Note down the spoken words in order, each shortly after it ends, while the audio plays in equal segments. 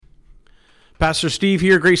Pastor Steve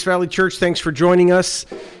here, Grace Valley Church. Thanks for joining us.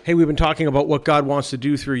 Hey, we've been talking about what God wants to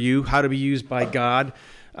do through you, how to be used by God.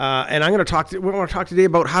 And we're going to talk today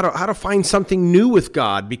about how to find something new with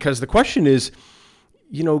God, because the question is,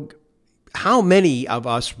 how many of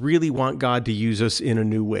us really want God to use us in a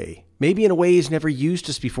new way? Maybe in a way He's never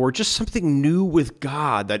used us before, just something new with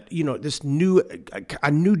God, that,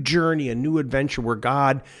 a new journey, a new adventure where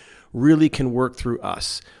God really can work through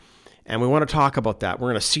us. And we want to talk about that. We're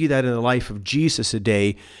going to see that in the life of Jesus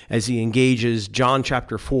today as He engages, John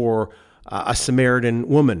chapter 4, a Samaritan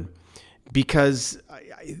woman, because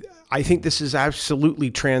I think this is absolutely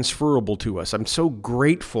transferable to us. I'm so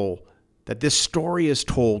grateful that this story is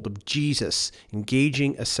told of Jesus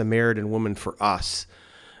engaging a Samaritan woman for us.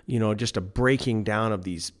 Just a breaking down of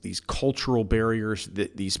these cultural barriers,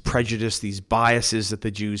 these prejudice, these biases that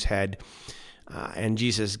the Jews had, and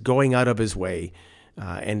Jesus going out of His way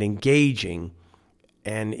and engaging,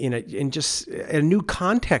 and in just a new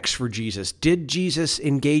context for Jesus. Did Jesus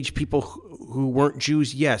engage people who weren't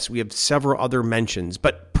Jews? Yes, we have several other mentions,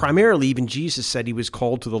 but primarily even Jesus said He was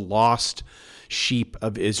called to the lost sheep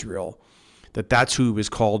of Israel, that's who He was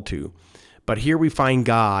called to. But here we find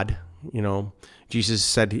God, Jesus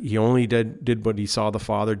said He only did what He saw the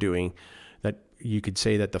Father doing, that you could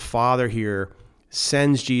say that the Father here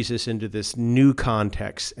sends Jesus into this new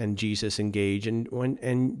context, and Jesus engaged,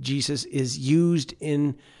 and Jesus is used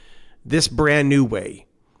in this brand new way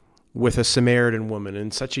with a Samaritan woman,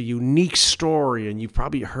 and such a unique story. And you've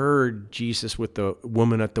probably heard Jesus with the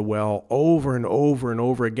woman at the well over and over and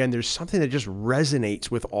over again. There's something that just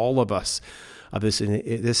resonates with all of us of this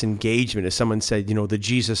engagement. As someone said, the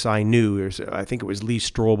Jesus I knew. I think it was Lee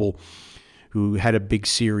Strobel who had a big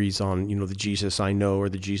series on, the Jesus I know or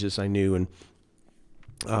the Jesus I knew, and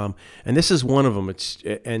this is one of them.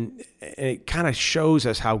 And it kind of shows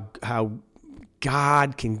us how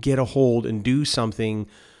God can get a hold and do something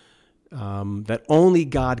that only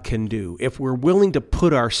God can do if we're willing to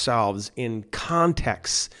put ourselves in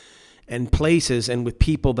contexts and places and with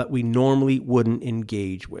people that we normally wouldn't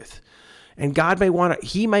engage with. And God might want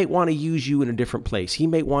to use you in a different place. He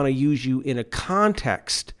may want to use you in a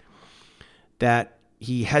context that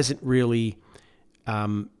He hasn't really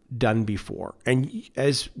done before. And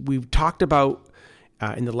as we've talked about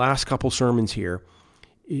in the last couple sermons here,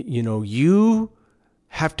 you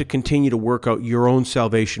have to continue to work out your own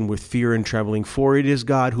salvation with fear and trembling, for it is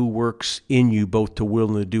God who works in you both to will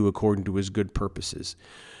and to do according to His good purposes.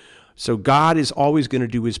 So God is always going to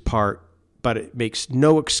do His part, but it makes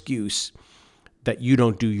no excuse that you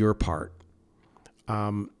don't do your part.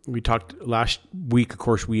 We talked last week, of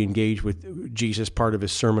course, we engaged with Jesus, part of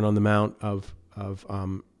His Sermon on the Mount of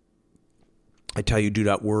I tell you, do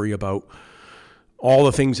not worry about all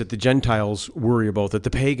the things that the Gentiles worry about, that the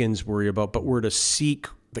pagans worry about, but we're to seek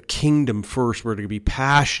the kingdom first. We're to be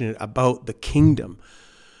passionate about the kingdom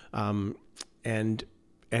and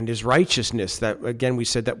His righteousness. That, again, we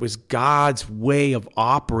said that was God's way of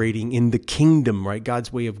operating in the kingdom, right?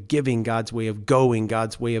 God's way of giving, God's way of going,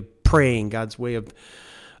 God's way of praying, God's way of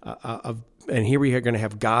and here we are going to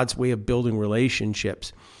have God's way of building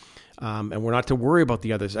relationships. And we're not to worry about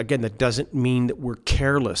the others. Again, that doesn't mean that we're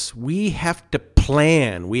careless. We have to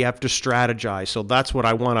plan. We have to strategize. So that's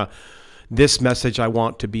what this message I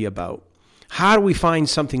want to be about. How do we find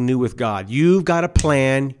something new with God? You've got to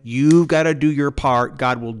plan. You've got to do your part.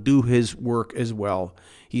 God will do His work as well.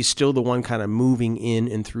 He's still the one kind of moving in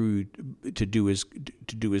and through to do His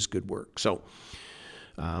good work. So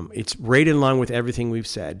it's right in line with everything we've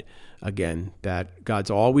said. Again, that God's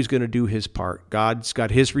always going to do His part. God's got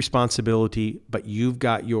His responsibility, but you've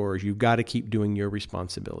got yours. You've got to keep doing your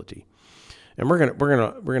responsibility. And we're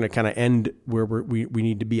gonna kind of end where we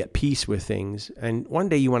need to be at peace with things. And one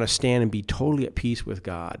day you want to stand and be totally at peace with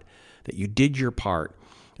God, that you did your part.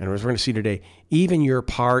 And as we're going to see today, even your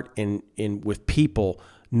part in with people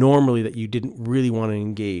normally that you didn't really want to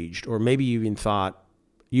engage, or maybe you even thought,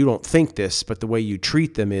 you don't think this, but the way you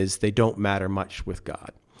treat them is they don't matter much with God.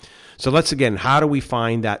 So how do we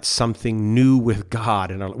find that something new with God?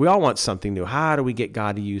 And we all want something new. How do we get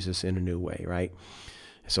God to use us in a new way, right?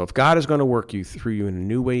 So if God is going to work through you in a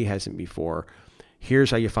new way He hasn't before, here's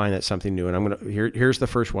how you find that something new. And here's the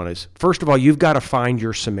first one is, first of all, you've got to find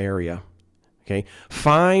your Samaria. Okay?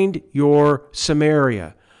 Find your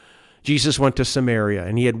Samaria. Jesus went to Samaria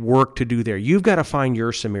and He had work to do there. You've got to find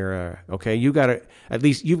your Samaria, okay? You've got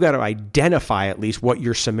to identify at least what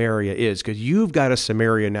your Samaria is, because you've got a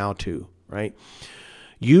Samaria now too, right?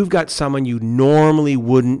 You've got someone you normally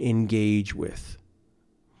wouldn't engage with.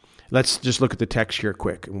 Let's just look at the text here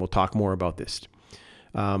quick, and we'll talk more about this.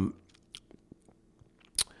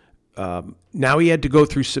 now he had to go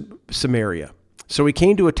through Samaria. So he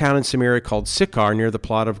came to a town in Samaria called Sychar, near the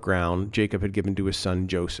plot of ground Jacob had given to his son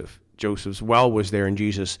Joseph. Joseph's well was there, and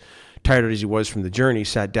Jesus, tired as he was from the journey,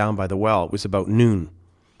 sat down by the well. It was about noon.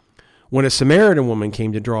 When a Samaritan woman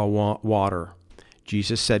came to draw water,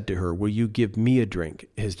 Jesus said to her, "Will you give me a drink?"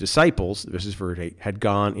 His disciples, this is verse 8, had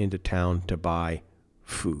gone into town to buy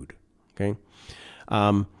food. Okay?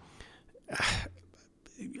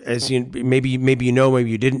 As you maybe you know, maybe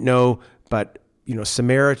you didn't know, but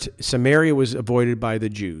Samaria was avoided by the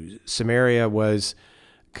Jews. Samaria was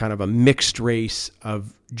kind of a mixed race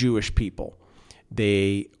of Jewish people.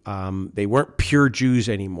 They weren't pure Jews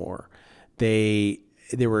anymore. There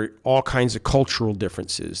were all kinds of cultural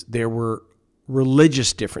differences. There were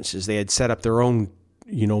religious differences. They had set up their own,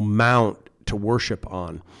 mount to worship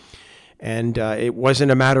on. And it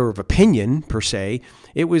wasn't a matter of opinion per se.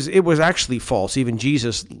 It was actually false. Even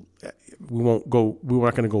Jesus, we're not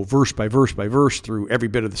going to go verse by verse by verse through every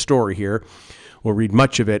bit of the story here. We'll read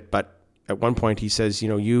much of it, but at one point he says,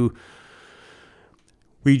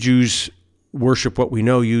 we Jews worship what we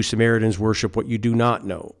know, you Samaritans worship what you do not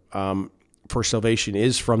know. For salvation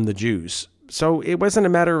is from the Jews. So it wasn't a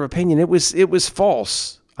matter of opinion. It was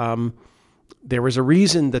false. There was a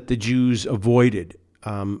reason that the Jews avoided.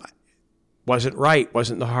 Wasn't right,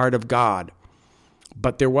 wasn't the heart of God.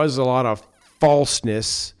 But there was a lot of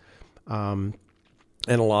falseness and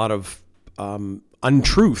a lot of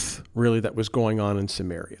untruth, really, that was going on in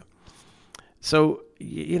Samaria. So,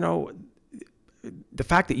 the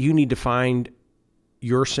fact that you need to find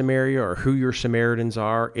your Samaria or who your Samaritans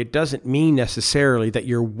are, it doesn't mean necessarily that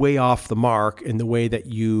you're way off the mark in the way that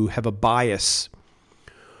you have a bias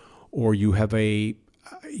or you have maybe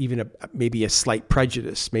a slight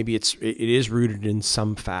prejudice. Maybe it is rooted in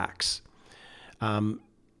some facts. And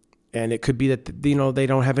it could be that, they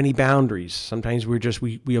don't have any boundaries. Sometimes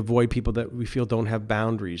we avoid people that we feel don't have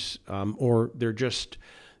boundaries, or there's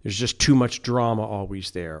just too much drama always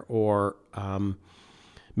there. Or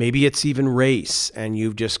maybe it's even race, and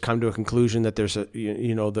you've just come to a conclusion that there's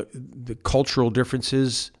the cultural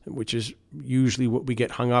differences, which is usually what we get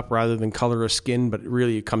hung up rather than color of skin, but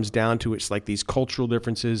really it comes down to it's like these cultural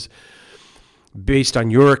differences based on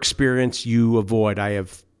your experience you avoid.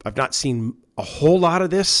 I've not seen a whole lot of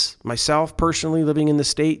this myself personally living in the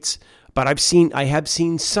States, but I have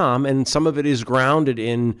seen some, and some of it is grounded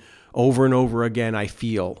in over and over again, I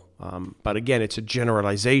feel. But again, it's a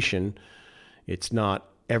generalization. It's not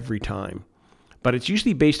every time. But it's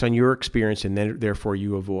usually based on your experience, and then therefore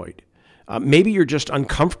you avoid. Maybe you're just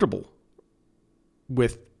uncomfortable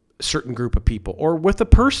with a certain group of people or with a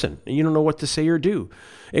person, and you don't know what to say or do.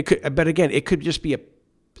 But again, it could just be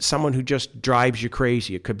someone who just drives you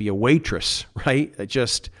crazy. It could be a waitress, right?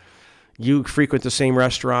 You frequent the same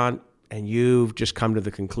restaurant and you've just come to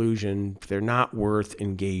the conclusion they're not worth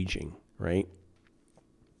engaging, right?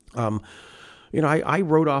 I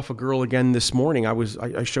wrote off a girl again this morning.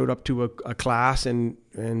 I showed up to a class and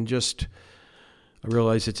just I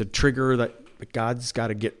realized it's a trigger that God's got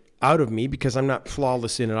to get out of me because I'm not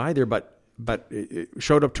flawless in it either. But it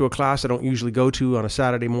showed up to a class I don't usually go to on a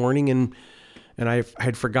Saturday morning, and I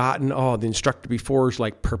had forgotten. The instructor before is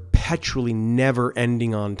like perpetually never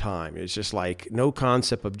ending on time. It's just like no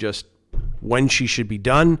concept of just when she should be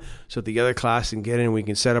done so that the other class can get in and we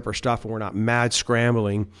can set up our stuff and we're not mad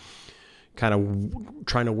scrambling, kind of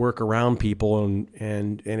trying to work around people.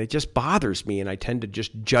 And it just bothers me. And I tend to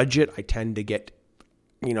just judge it. I tend to get,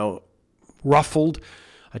 ruffled.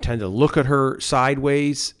 I tend to look at her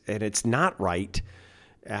sideways, and it's not right.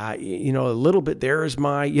 A little bit there is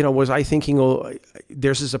my, was I thinking,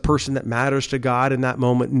 this is a person that matters to God in that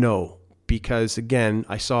moment? No, because again,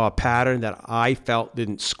 I saw a pattern that I felt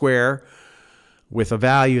didn't square with a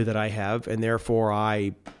value that I have, and therefore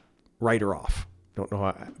I write her off. Don't know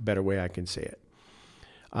a better way I can say it.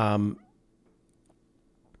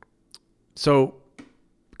 So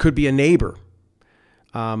could be a neighbor,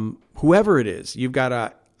 whoever it is. You've got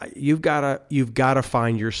to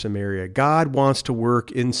find your Samaria. God wants to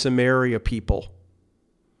work in Samaria, people.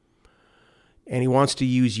 And he wants to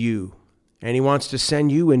use you. And he wants to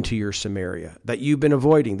send you into your Samaria that you've been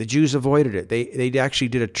avoiding. The Jews avoided it. They actually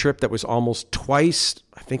did a trip that was almost twice.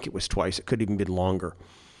 I think it was twice. It could even be longer.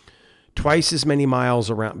 Twice as many miles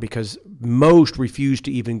around, because most refused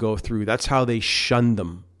to even go through. That's how they shunned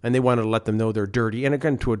them. And they wanted to let them know they're dirty. And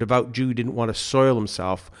again, to a devout Jew, didn't want to soil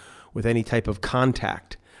himself with any type of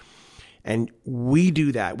contact. And we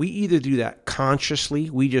do that. We either do that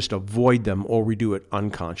consciously, we just avoid them, or we do it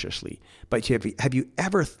unconsciously. But have you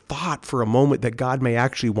ever thought for a moment that God may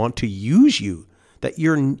actually want to use you? That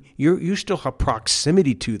you still have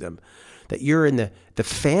proximity to them? that you're in the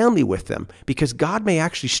family with them, because God may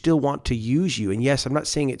actually still want to use you. And yes, I'm not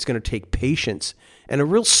saying it's going to take patience and a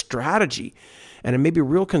real strategy and maybe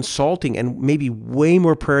real consulting and maybe way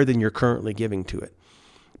more prayer than you're currently giving to it.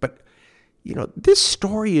 But, this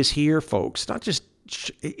story is here, folks, not just,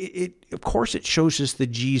 of course it shows us the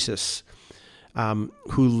Jesus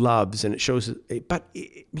who loves, and it shows, but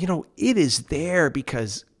it is there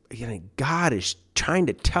because God is trying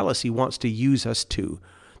to tell us he wants to use us too,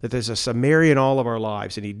 that there's a Samaria in all of our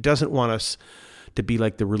lives, and he doesn't want us to be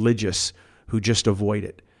like the religious who just avoid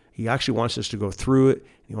it. He actually wants us to go through it.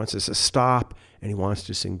 He wants us to stop, and he wants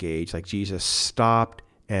us to engage like Jesus stopped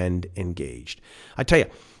and engaged. I tell you,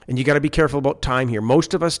 and you got to be careful about time here.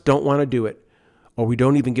 Most of us don't want to do it, or we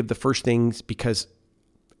don't even give the first things because,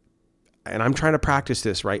 and I'm trying to practice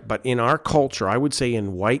this, right? But in our culture, I would say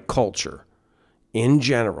in white culture, in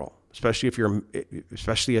general,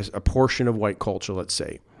 especially as a portion of white culture, let's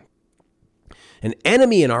say, an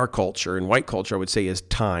enemy in our culture, in white culture, I would say, is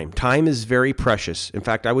time. Time is very precious. In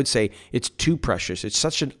fact, I would say it's too precious. It's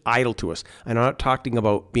such an idol to us. And I'm not talking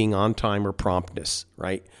about being on time or promptness,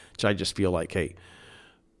 right? Which I just feel like, hey,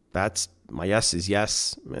 that's my yes is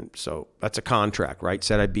yes. And so that's a contract, right?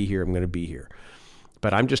 Said I'd be here, I'm going to be here.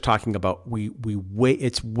 But I'm just talking about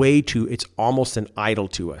it's almost an idol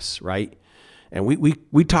to us, right? And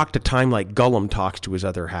we talk to time like Gollum talks to his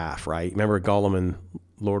other half, right? Remember Gollum in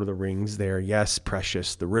Lord of the Rings there? Yes,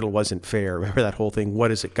 precious. The riddle wasn't fair. Remember that whole thing?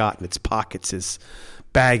 What has it got in its pockets? Is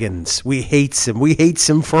Baggins. We hates him. We hates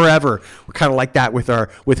him forever. We're kind of like that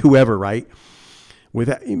with whoever, right?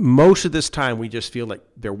 Most of this time, we just feel like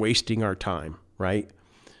they're wasting our time, right?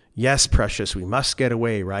 Yes, precious. We must get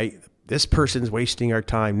away, right? This person's wasting our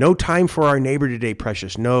time. No time for our neighbor today,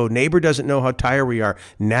 precious. No, neighbor doesn't know how tired we are.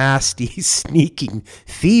 Nasty, sneaking,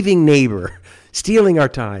 thieving neighbor, stealing our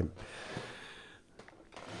time.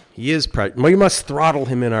 He is precious. We must throttle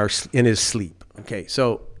him in his sleep. Okay,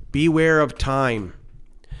 so beware of time.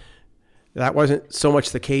 That wasn't so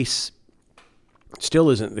much the case. Still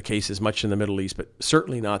isn't the case as much in the Middle East, but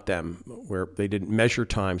certainly not them, where they didn't measure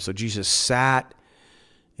time. So Jesus sat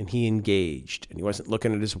and he engaged, and he wasn't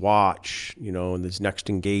looking at his watch, in his next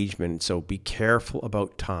engagement. So be careful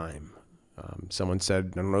about time. Someone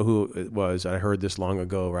said, I don't know who it was, I heard this long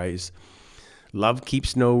ago, right? Love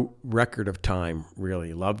keeps no record of time,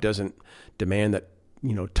 really. Love doesn't demand that,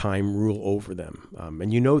 time rule over them.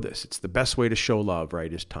 And this. It's the best way to show love,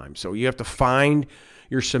 right, is time. So you have to find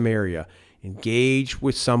your Samaria. Engage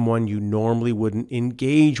with someone you normally wouldn't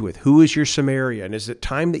engage with. Who is your Samaria? And is it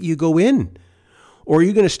time that you go in? Or are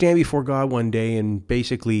you going to stand before God one day and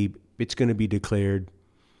basically it's going to be declared,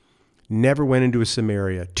 never went into a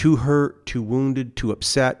Samaria, too hurt, too wounded, too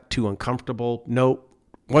upset, too uncomfortable. Nope,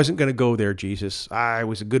 wasn't going to go there, Jesus. I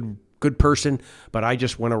was a good person, but I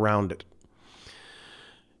just went around it.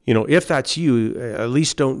 If that's you, at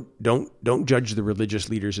least don't judge the religious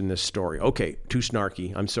leaders in this story. Okay, too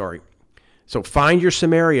snarky. I'm sorry. So find your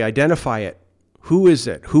Samaria, identify it. Who is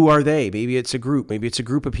it? Who are they? Maybe it's a group. Maybe it's a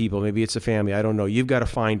group of people. Maybe it's a family. I don't know. You've got to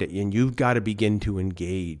find it, and you've got to begin to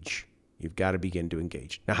engage. You've got to begin to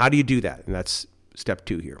engage. Now, how do you do that? And that's step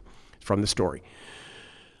 2 here from the story.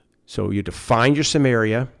 So you have to find your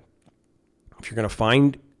Samaria. If you're going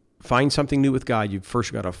to find something new with God, you've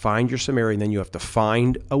first got to find your Samaria, and then you have to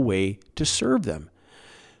find a way to serve them.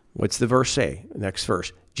 What's the verse say? The next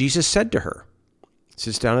verse. Jesus said to her,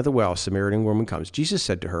 sits down at the well, a Samaritan woman comes. Jesus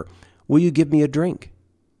said to her, will you give me a drink?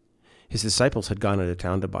 His disciples had gone into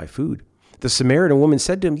town to buy food. The Samaritan woman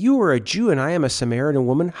said to him, you are a Jew and I am a Samaritan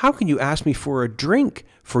woman. How can you ask me for a drink?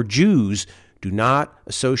 For Jews do not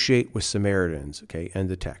associate with Samaritans. Okay, end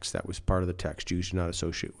the text. That was part of the text. Jews do not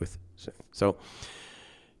associate with. So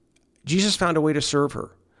Jesus found a way to serve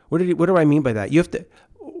her. What do I mean by that? You have to,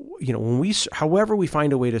 however we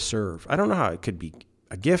find a way to serve. I don't know how. It could be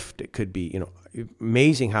a gift. It could be,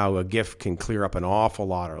 amazing how a gift can clear up an awful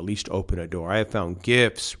lot, or at least open a door. I have found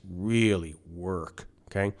gifts really work.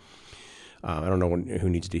 Okay, I don't know who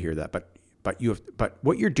needs to hear that, but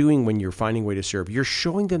what you're doing when you're finding a way to serve, you're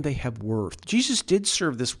showing them they have worth. Jesus did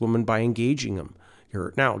serve this woman by engaging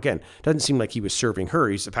her. Now, again, it doesn't seem like he was serving her.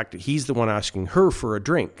 He's the fact that he's the one asking her for a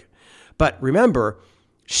drink. But remember,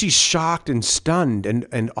 she's shocked and stunned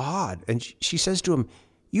and awed, and she says to him,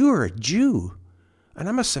 "You are a Jew, and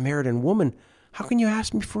I'm a Samaritan woman. How can you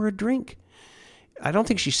ask me for a drink?" I don't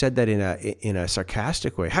think she said that in a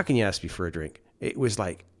sarcastic way. How can you ask me for a drink? It was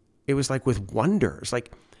like with wonder. It's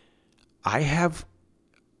like, I have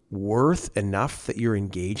worth enough that you're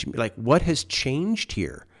engaging me. Like, what has changed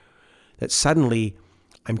here that suddenly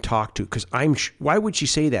I'm talked to? Because why would she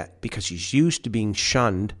say that? Because she's used to being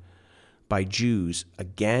shunned by Jews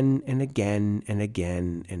again and again and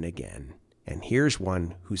again and again. And here's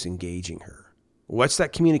one who's engaging her. What's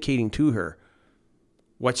that communicating to her?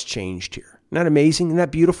 What's changed here? Isn't that amazing? Isn't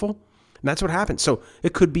that beautiful? And that's what happens. So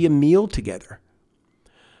it could be a meal together.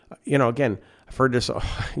 Again, I've heard this. I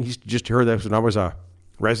just heard this when I was a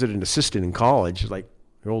resident assistant in college. Like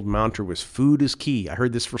the old mantra was food is key. I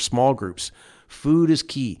heard this for small groups. Food is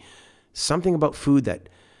key. Something about food that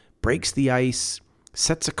breaks the ice,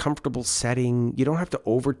 sets a comfortable setting. You don't have to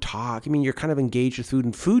over talk. You're kind of engaged with food,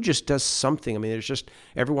 and food just does something. There's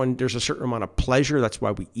a certain amount of pleasure. That's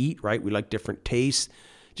why we eat, right? We like different tastes.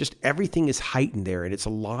 Just everything is heightened there, and it's a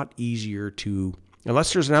lot easier to,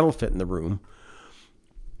 unless there's an elephant in the room,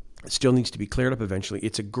 it still needs to be cleared up eventually.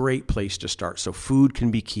 It's a great place to start. So food can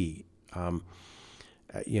be key.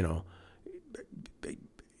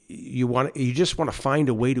 You just want to find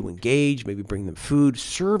a way to engage, maybe bring them food,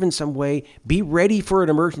 serve in some way, be ready for an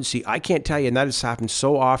emergency. I can't tell you, and that has happened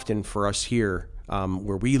so often for us here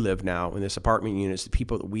where we live now in this apartment units, the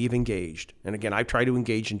people that we've engaged. And again, I try to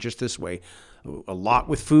engage in just this way, a lot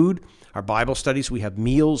with food. Our Bible studies, we have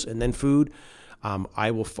meals and then food.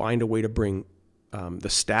 I will find a way to bring the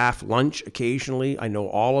staff lunch occasionally. I know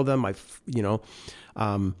all of them.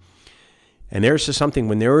 And there's just something,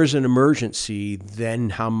 when there is an emergency, then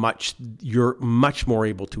how much you're much more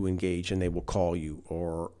able to engage, and they will call you,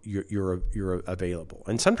 or you're available.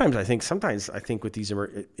 And sometimes I think with these,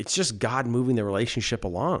 it's just God moving the relationship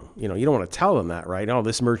along. You don't want to tell them that, right? Oh,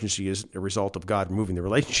 this emergency is a result of God moving the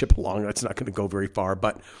relationship along. That's not going to go very far,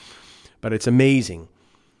 but it's amazing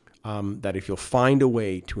that if you'll find a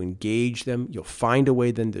way to engage them, you'll find a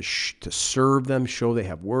way then to serve them, show they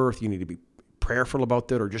have worth. You need to be prayerful about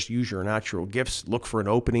that, or just use your natural gifts. Look for an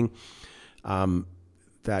opening.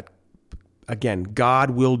 That, again,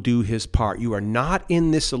 God will do his part. You are not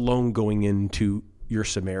in this alone going into your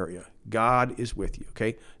Samaria. God is with you,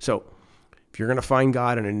 okay? So if you're going to find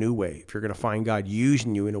God in a new way, if you're going to find God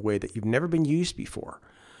using you in a way that you've never been used before,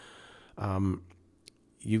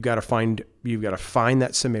 you've got to find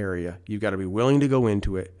that Samaria. You've got to be willing to go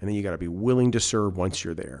into it, and then you got to be willing to serve once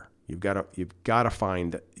you're there. You've got to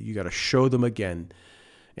find that. You got to show them again.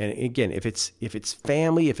 And again, if it's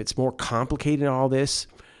family, if it's more complicated than all this,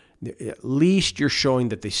 at least you're showing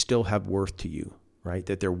that they still have worth to you, right?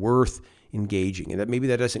 That they're worth engaging, and that maybe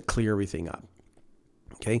that doesn't clear everything up.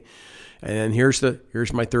 Okay. And then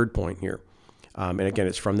here's my third point here. And again,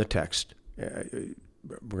 it's from the text. We're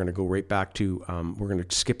going to go right back to, we're going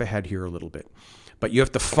to skip ahead here a little bit. But you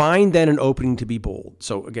have to find then an opening to be bold.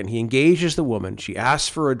 So again, he engages the woman. She asks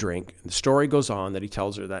for a drink. And the story goes on that he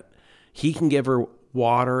tells her that he can give her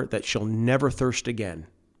water that she'll never thirst again.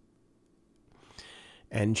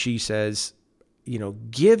 And she says,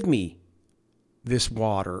 give me this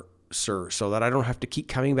water, sir, so that I don't have to keep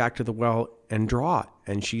coming back to the well and draw it.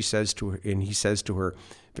 And he says to her,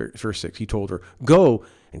 verse 6, he told her, go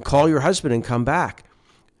and call your husband and come back.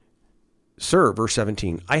 Sir, verse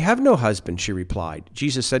 17, I have no husband, she replied.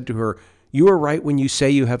 Jesus said to her, you are right when you say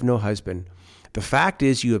you have no husband. The fact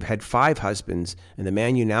is you have had 5 husbands, and the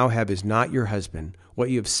man you now have is not your husband. What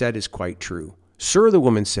you have said is quite true. Sir, the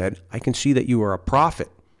woman said, I can see that you are a prophet.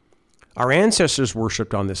 Our ancestors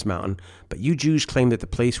worshipped on this mountain, but you Jews claim that the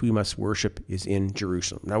place we must worship is in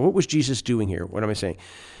Jerusalem. Now, what was Jesus doing here? What am I saying?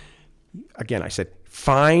 Again, I said,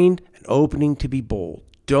 find an opening to be bold.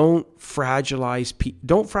 Don't fragilize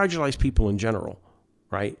people in general,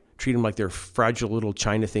 right? Treat them like they're fragile little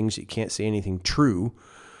china things that you can't say anything true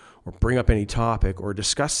or bring up any topic or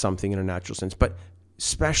discuss something in a natural sense. But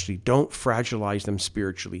especially don't fragilize them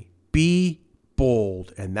spiritually. Be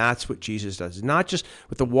bold, and that's what Jesus does. Not just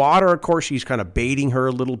with the water, of course, he's kind of baiting her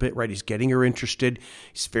a little bit, right? He's getting her interested.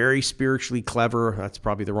 He's very spiritually clever. That's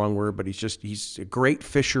probably the wrong word, but he's a great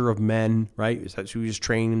fisher of men, right? That's who he's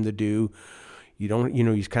training him to do.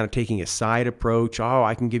 He's kind of taking a side approach. Oh,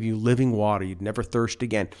 I can give you living water. You'd never thirst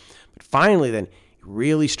again. But finally, then, he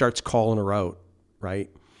really starts calling her out, right?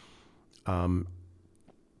 When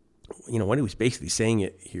he was basically saying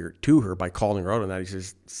it here to her by calling her out on that, he's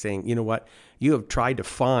just saying, you know what? You have tried to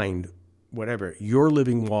find your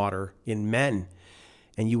living water in men,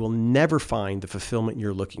 and you will never find the fulfillment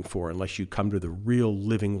you're looking for unless you come to the real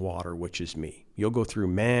living water, which is me. You'll go through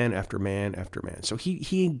man after man after man. So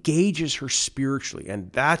he engages her spiritually,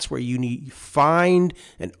 and that's where you find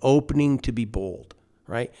an opening to be bold,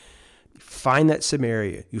 right? Find that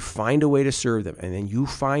Samaria. You find a way to serve them, and then you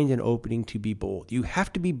find an opening to be bold. You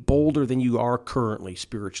have to be bolder than you are currently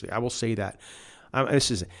spiritually. I will say that. I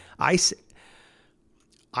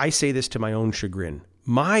say this to my own chagrin.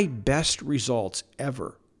 My best results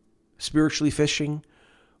ever, spiritually fishing,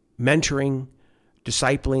 mentoring,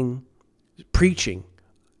 discipling, preaching,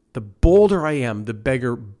 the bolder I am, the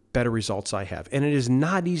better results I have. And it is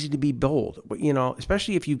not easy to be bold, but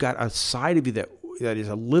especially if you've got a side of you that is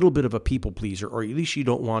a little bit of a people pleaser, or at least you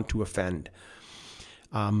don't want to offend.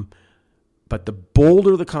 But the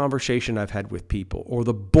bolder the conversation I've had with people, or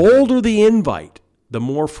the bolder the invite, the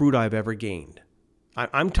more fruit I've ever gained.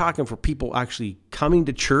 I'm talking for people actually coming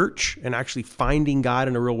to church and actually finding God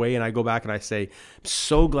in a real way. And I go back and I say, I'm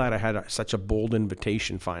so glad I had such a bold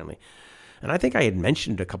invitation finally. And I think I had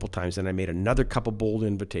mentioned it a couple times, and I made another couple bold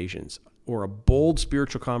invitations, or a bold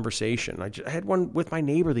spiritual conversation. I had one with my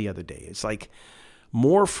neighbor the other day. It's like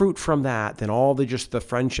more fruit from that than all just the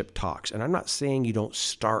friendship talks. And I'm not saying you don't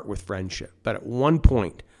start with friendship, but at one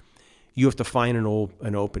point you have to find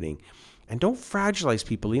an opening. And don't fragilize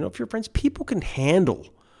people. If you're friends, people can handle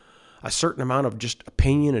a certain amount of just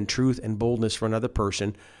opinion and truth and boldness for another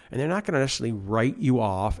person, and they're not going to necessarily write you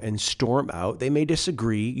off and storm out. They may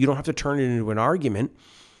disagree. You don't have to turn it into an argument,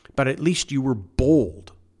 but at least you were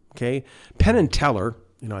bold. Okay? Penn and Teller,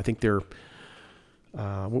 I think they're,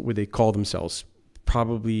 what would they call themselves?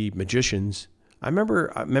 Probably magicians. I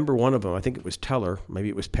remember one of them, I think it was Teller, maybe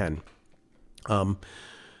it was Penn,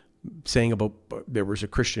 saying about there was a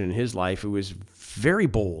Christian in his life who was very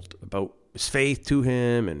bold about his faith to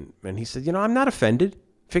him. And he said, I'm not offended.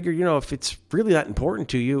 Figure, if it's really that important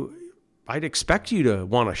to you, I'd expect you to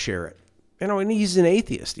want to share it. And he's an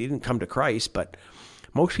atheist. He didn't come to Christ, but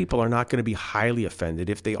most people are not going to be highly offended.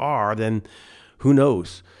 If they are, then who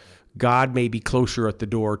knows? God may be closer at the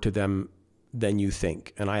door to them than you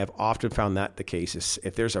think. And I have often found that the case is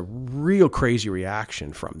if there's a real crazy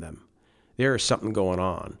reaction from them, there is something going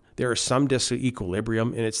on. There is some disequilibrium,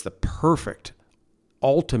 and it's the perfect,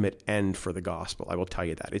 ultimate end for the gospel. I will tell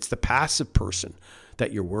you that. It's the passive person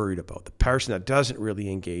that you're worried about, the person that doesn't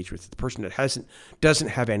really engage with it, the person that doesn't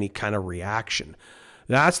have any kind of reaction.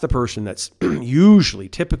 That's the person that's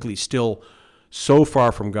typically still so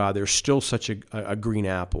far from God. There's still such a green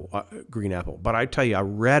apple. But I tell you, a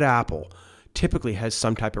red apple typically has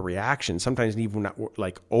some type of reaction, sometimes even not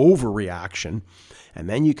like overreaction. And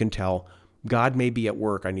then you can tell God may be at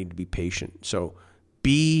work. I need to be patient. So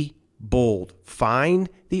be bold. Find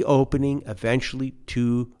the opening eventually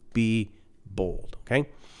to be bold. Okay.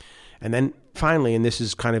 And then finally, and this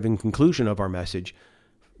is kind of in conclusion of our message,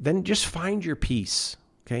 then just find your peace.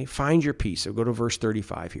 Okay. Find your peace. So go to verse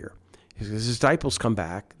 35 here. His disciples come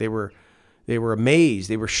back. They were amazed.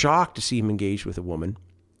 They were shocked to see him engaged with a woman.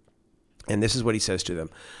 And this is what he says to them.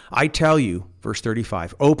 I tell you, verse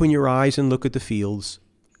 35, open your eyes and look at the fields.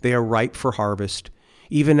 They are ripe for harvest.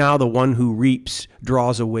 Even now the one who reaps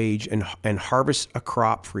draws a wage and harvests a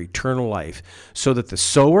crop for eternal life, so that the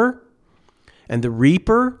sower and the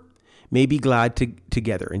reaper may be glad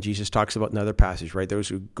together. And Jesus talks about another passage, right? Those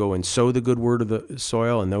who go and sow the good word of the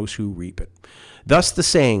soil and those who reap it. Thus the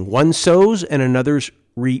saying, one sows and another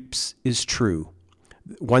reaps is true.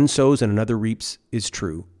 One sows and another reaps is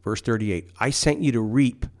true. Verse 38, I sent you to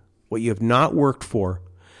reap what you have not worked for.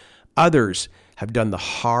 Others have done the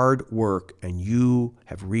hard work, and you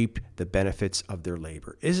have reaped the benefits of their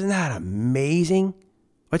labor. Isn't that amazing?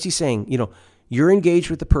 What's he saying? You're engaged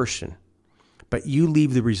with the person, but you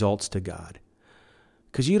leave the results to God.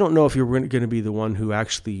 Because you don't know if you're going to be the one who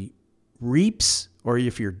actually reaps or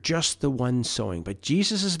if you're just the one sowing. But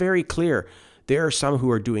Jesus is very clear. There are some who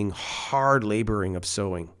are doing hard laboring of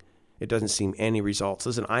sowing. It doesn't seem any results.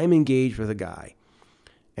 Listen, I'm engaged with a guy,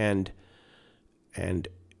 and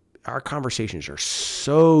our conversations are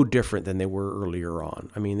so different than they were earlier on.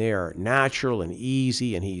 I mean, they are natural and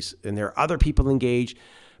easy, and there are other people engaged,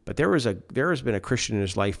 but there has been a Christian in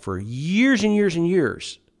his life for years and years and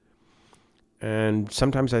years. And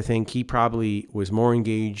sometimes I think he probably was more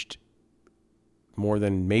engaged more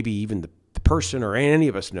than maybe even the person or any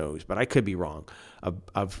of us knows, but I could be wrong,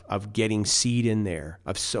 of getting seed in there,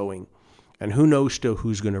 of sowing. And who knows still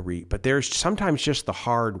who's going to reap. But there's sometimes just the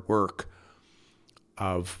hard work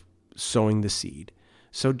of sowing the seed.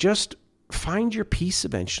 So just find your peace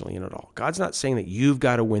eventually in it all. God's not saying that you've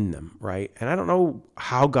got to win them, right? And I don't know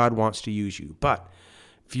how God wants to use you, but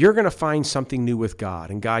if you're going to find something new with God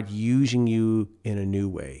and God using you in a new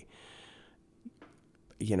way,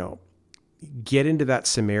 get into that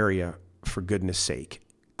Samaria for goodness sake.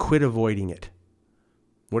 Quit avoiding it.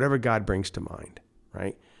 Whatever God brings to mind,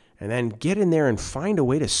 right? And then get in there and find a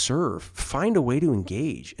way to serve, find a way to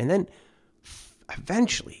engage. And then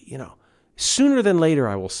eventually, sooner than later,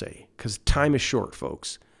 I will say, because time is short,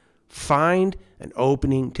 folks, find an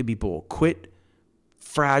opening to be bold. Quit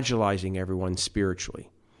fragilizing everyone spiritually.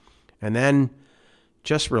 And then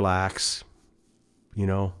just relax,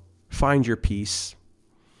 find your peace.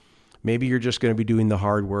 Maybe you're just going to be doing the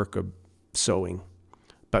hard work of sowing,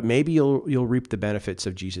 but maybe you'll reap the benefits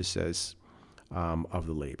of Jesus says of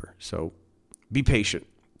the labor. So be patient.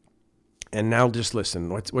 And now just listen.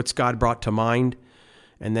 What's God brought to mind?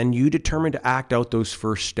 And then you determine to act out those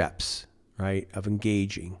first steps, right, of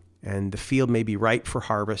engaging. And the field may be ripe for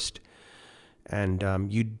harvest. And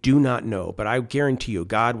you do not know, but I guarantee you,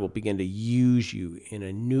 God will begin to use you in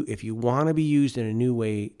a new, if you want to be used in a new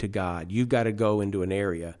way to God, you've got to go into an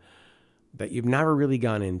area that you've never really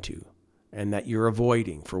gone into and that you're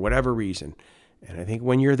avoiding for whatever reason. And I think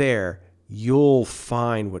when you're there, you'll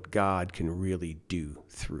find what God can really do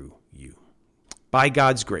through you. By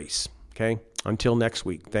God's grace, okay? Until next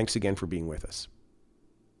week, thanks again for being with us.